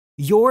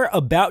You're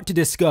about to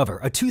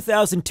discover a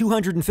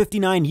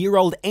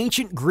 2,259-year-old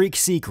ancient Greek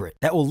secret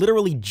that will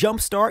literally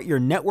jumpstart your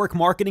network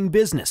marketing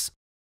business.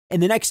 In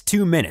the next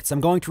 2 minutes,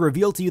 I'm going to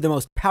reveal to you the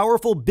most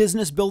powerful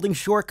business building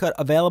shortcut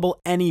available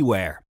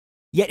anywhere.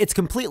 Yet it's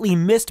completely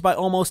missed by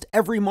almost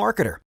every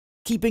marketer,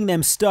 keeping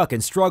them stuck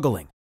and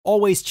struggling,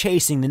 always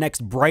chasing the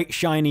next bright,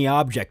 shiny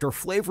object or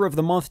flavor of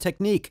the month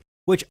technique,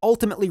 which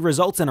ultimately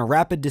results in a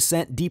rapid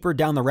descent deeper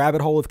down the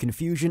rabbit hole of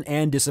confusion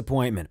and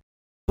disappointment.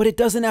 But it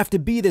doesn't have to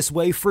be this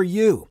way for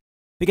you,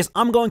 because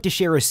I'm going to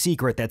share a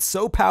secret that's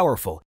so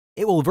powerful,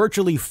 it will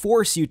virtually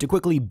force you to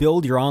quickly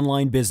build your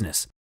online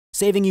business,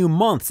 saving you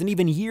months and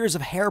even years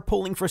of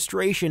hair-pulling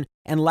frustration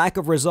and lack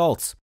of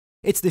results.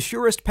 It's the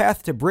surest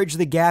path to bridge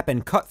the gap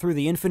and cut through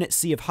the infinite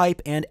sea of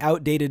hype and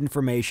outdated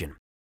information.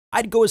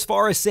 I'd go as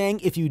far as saying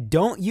if you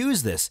don't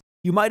use this,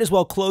 you might as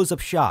well close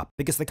up shop,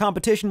 because the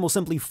competition will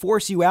simply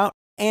force you out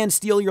and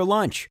steal your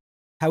lunch.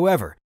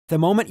 However, the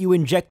moment you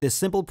inject this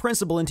simple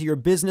principle into your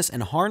business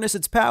and harness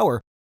its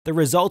power, the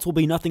results will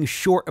be nothing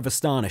short of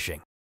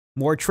astonishing.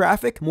 More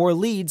traffic, more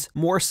leads,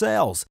 more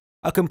sales,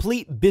 a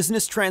complete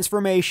business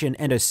transformation,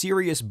 and a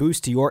serious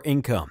boost to your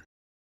income.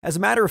 As a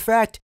matter of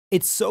fact,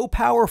 it's so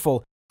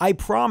powerful, I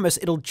promise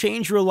it'll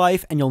change your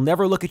life and you'll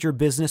never look at your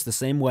business the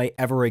same way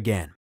ever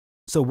again.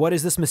 So what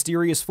is this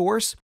mysterious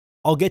force?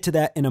 I'll get to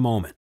that in a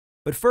moment.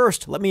 But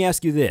first, let me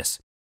ask you this.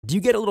 Do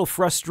you get a little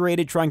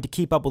frustrated trying to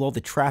keep up with all the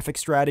traffic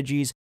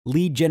strategies,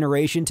 lead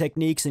generation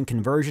techniques, and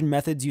conversion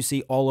methods you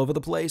see all over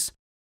the place?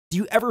 Do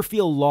you ever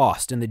feel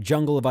lost in the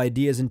jungle of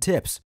ideas and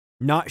tips,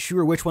 not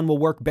sure which one will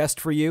work best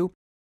for you?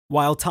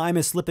 While time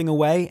is slipping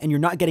away and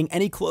you're not getting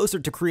any closer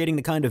to creating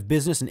the kind of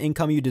business and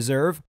income you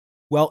deserve?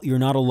 Well, you're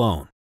not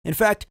alone. In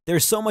fact,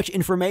 there's so much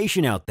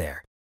information out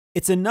there.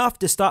 It's enough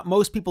to stop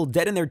most people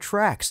dead in their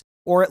tracks,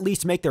 or at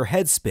least make their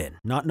heads spin,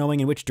 not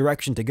knowing in which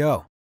direction to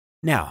go.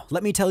 Now,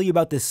 let me tell you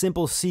about this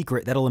simple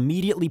secret that'll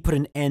immediately put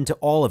an end to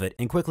all of it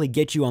and quickly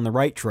get you on the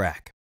right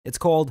track. It's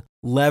called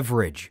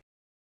leverage.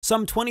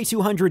 Some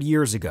 2,200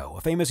 years ago,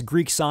 a famous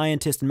Greek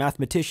scientist and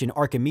mathematician,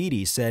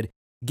 Archimedes, said,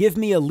 "Give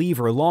me a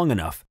lever long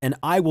enough, and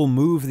I will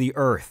move the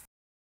earth."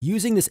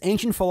 Using this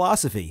ancient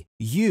philosophy,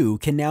 you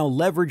can now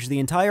leverage the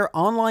entire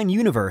online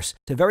universe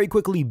to very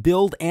quickly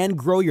build and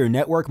grow your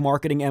network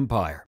marketing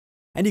empire.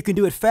 And you can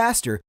do it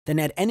faster than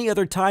at any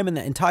other time in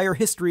the entire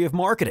history of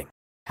marketing.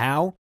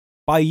 How?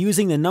 By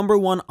using the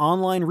 #1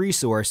 online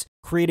resource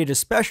created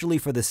especially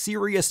for the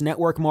serious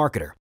network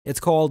marketer.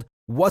 It's called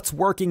What's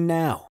Working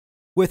Now.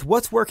 With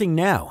What's Working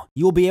Now,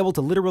 you will be able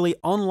to literally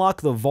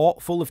unlock the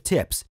vault full of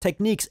tips,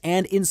 techniques,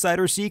 and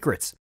insider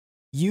secrets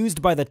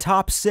used by the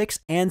top 6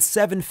 and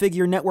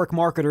 7-figure network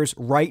marketers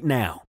right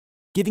now,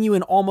 giving you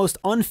an almost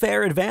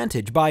unfair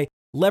advantage by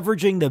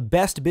leveraging the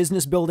best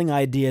business building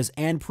ideas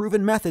and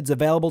proven methods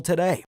available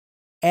today,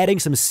 adding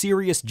some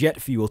serious jet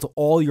fuel to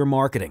all your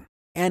marketing,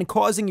 and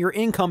causing your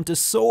income to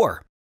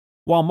soar.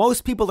 While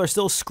most people are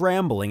still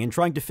scrambling and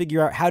trying to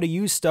figure out how to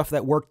use stuff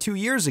that worked 2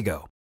 years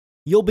ago,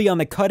 you'll be on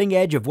the cutting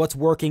edge of what's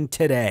working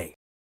today.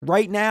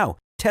 Right now,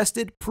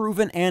 tested,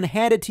 proven, and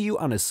handed to you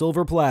on a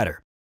silver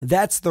platter.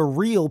 That's the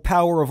real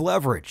power of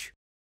leverage.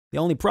 The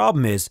only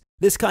problem is,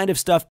 this kind of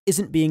stuff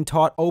isn't being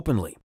taught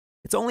openly.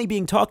 It's only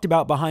being talked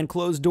about behind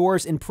closed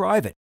doors in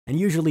private, and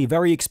usually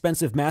very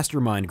expensive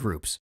mastermind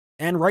groups.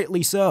 And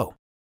rightly so.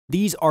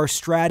 These are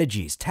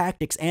strategies,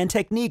 tactics, and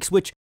techniques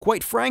which,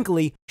 quite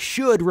frankly,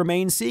 should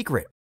remain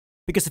secret.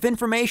 Because if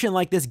information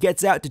like this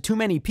gets out to too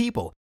many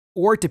people,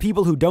 or to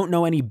people who don't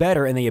know any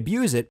better and they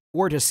abuse it,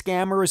 or to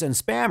scammers and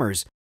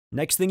spammers,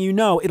 next thing you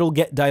know, it'll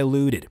get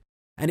diluted,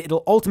 and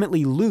it'll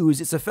ultimately lose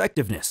its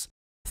effectiveness.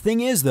 Thing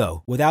is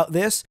though, without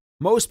this,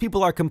 most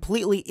people are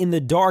completely in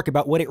the dark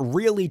about what it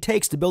really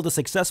takes to build a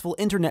successful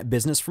internet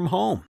business from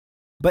home.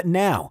 But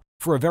now,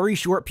 for a very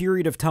short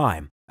period of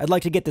time, I'd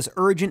like to get this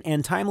urgent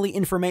and timely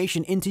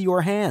information into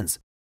your hands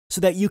so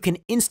that you can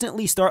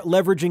instantly start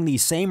leveraging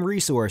these same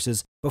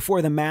resources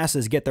before the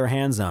masses get their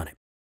hands on it.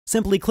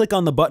 Simply click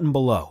on the button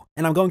below,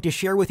 and I'm going to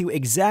share with you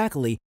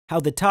exactly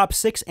how the top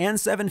 6 and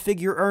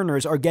 7-figure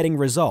earners are getting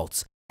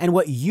results and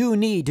what you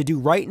need to do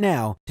right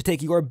now to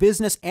take your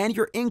business and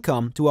your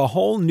income to a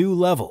whole new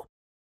level.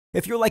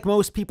 If you're like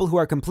most people who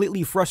are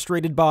completely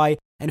frustrated by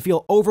and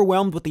feel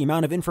overwhelmed with the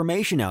amount of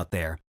information out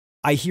there,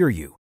 I hear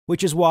you,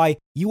 which is why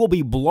you will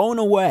be blown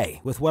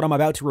away with what I'm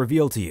about to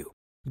reveal to you.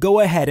 Go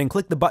ahead and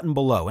click the button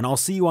below, and I'll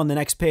see you on the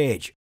next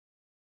page.